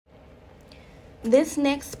This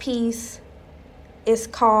next piece is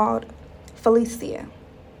called Philicia.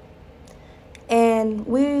 And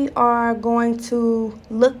we are going to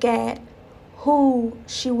look at who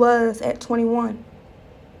she was at 21.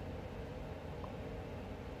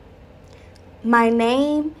 My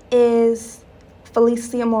name is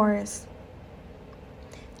Philicia Morris.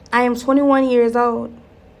 I am 21 years old.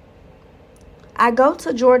 I go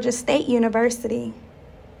to Georgia State University.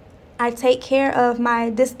 I take care of my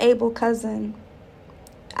disabled cousin.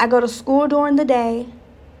 I go to school during the day.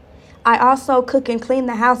 I also cook and clean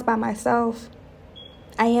the house by myself.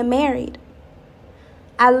 I am married.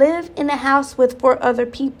 I live in a house with 4 other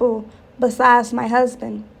people besides my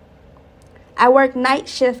husband. I work night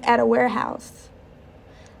shift at a warehouse.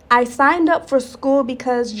 I signed up for school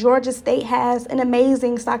because Georgia State has an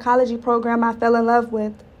amazing psychology program I fell in love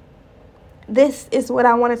with. This is what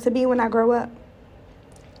I wanted to be when I grow up.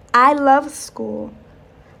 I love school.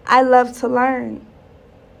 I love to learn.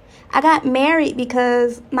 I got married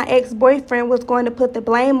because my ex-boyfriend was going to put the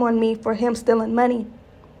blame on me for him stealing money.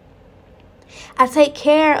 I take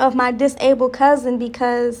care of my disabled cousin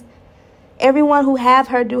because everyone who have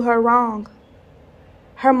her do her wrong.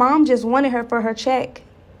 Her mom just wanted her for her check,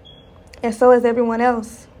 and so is everyone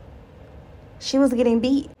else. She was getting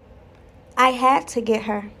beat. I had to get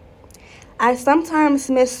her. I sometimes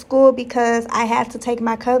miss school because I had to take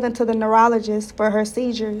my cousin to the neurologist for her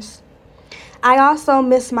seizures. I also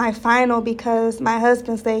miss my final because my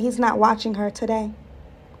husband said he's not watching her today.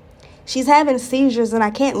 She's having seizures and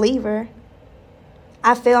I can't leave her.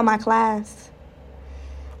 I failed my class.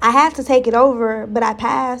 I had to take it over, but I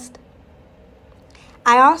passed.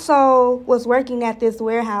 I also was working at this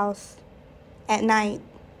warehouse at night.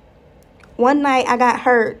 One night I got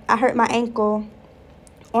hurt. I hurt my ankle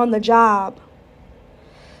on the job.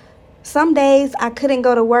 Some days I couldn't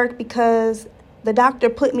go to work because the doctor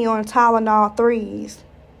put me on Tylenol 3s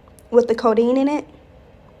with the codeine in it.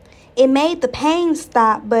 It made the pain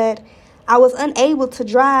stop, but I was unable to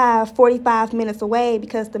drive 45 minutes away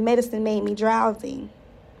because the medicine made me drowsy.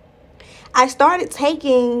 I started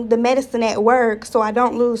taking the medicine at work so I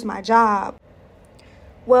don't lose my job.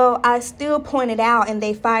 Well, I still pointed out and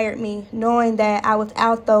they fired me, knowing that I was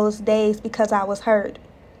out those days because I was hurt.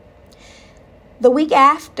 The week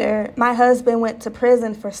after, my husband went to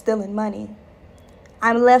prison for stealing money.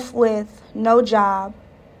 I'm left with no job.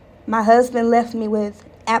 My husband left me with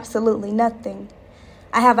absolutely nothing.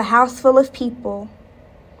 I have a house full of people.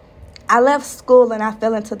 I left school and I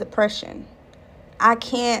fell into depression. I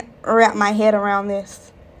can't wrap my head around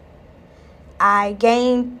this. I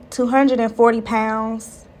gained 240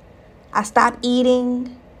 pounds. I stopped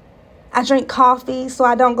eating. I drink coffee so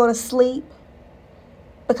I don't go to sleep.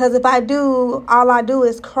 Because if I do, all I do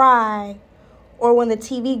is cry or when the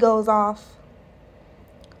TV goes off.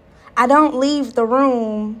 I don't leave the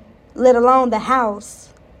room, let alone the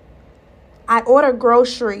house. I order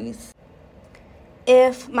groceries.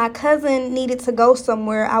 If my cousin needed to go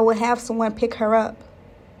somewhere, I would have someone pick her up.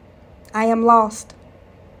 I am lost.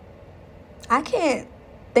 I can't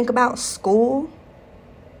think about school.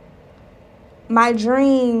 My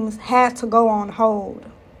dreams had to go on hold.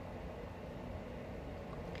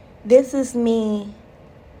 This is me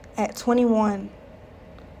at 21.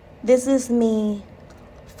 This is me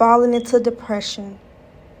falling into depression.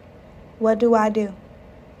 What do I do?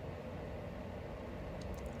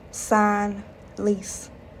 Sign, Lease.